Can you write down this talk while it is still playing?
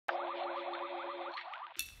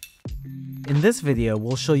In this video,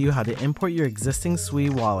 we'll show you how to import your existing Sui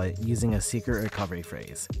wallet using a secret recovery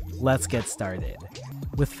phrase. Let's get started.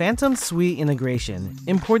 With Phantom Sui integration,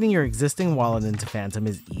 importing your existing wallet into Phantom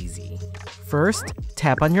is easy. First,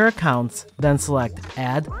 tap on your accounts, then select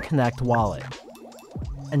Add Connect Wallet.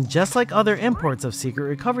 And just like other imports of secret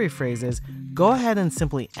recovery phrases, go ahead and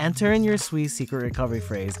simply enter in your Sui secret recovery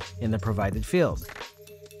phrase in the provided field.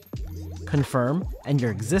 Confirm, and your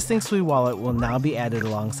existing Sui wallet will now be added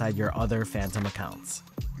alongside your other Phantom accounts.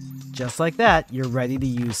 Just like that, you're ready to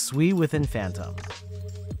use Sui within Phantom.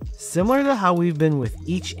 Similar to how we've been with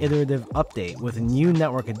each iterative update with a new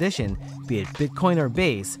network addition, be it Bitcoin or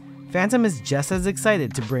Base, Phantom is just as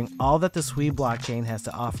excited to bring all that the Sui blockchain has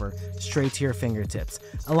to offer straight to your fingertips,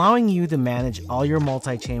 allowing you to manage all your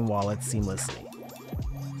multi-chain wallets seamlessly.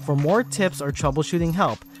 For more tips or troubleshooting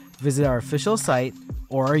help, visit our official site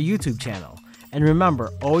or our YouTube channel. And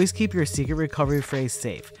remember, always keep your secret recovery phrase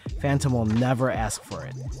safe. Phantom will never ask for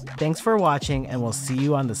it. Thanks for watching, and we'll see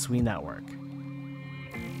you on the Sui network.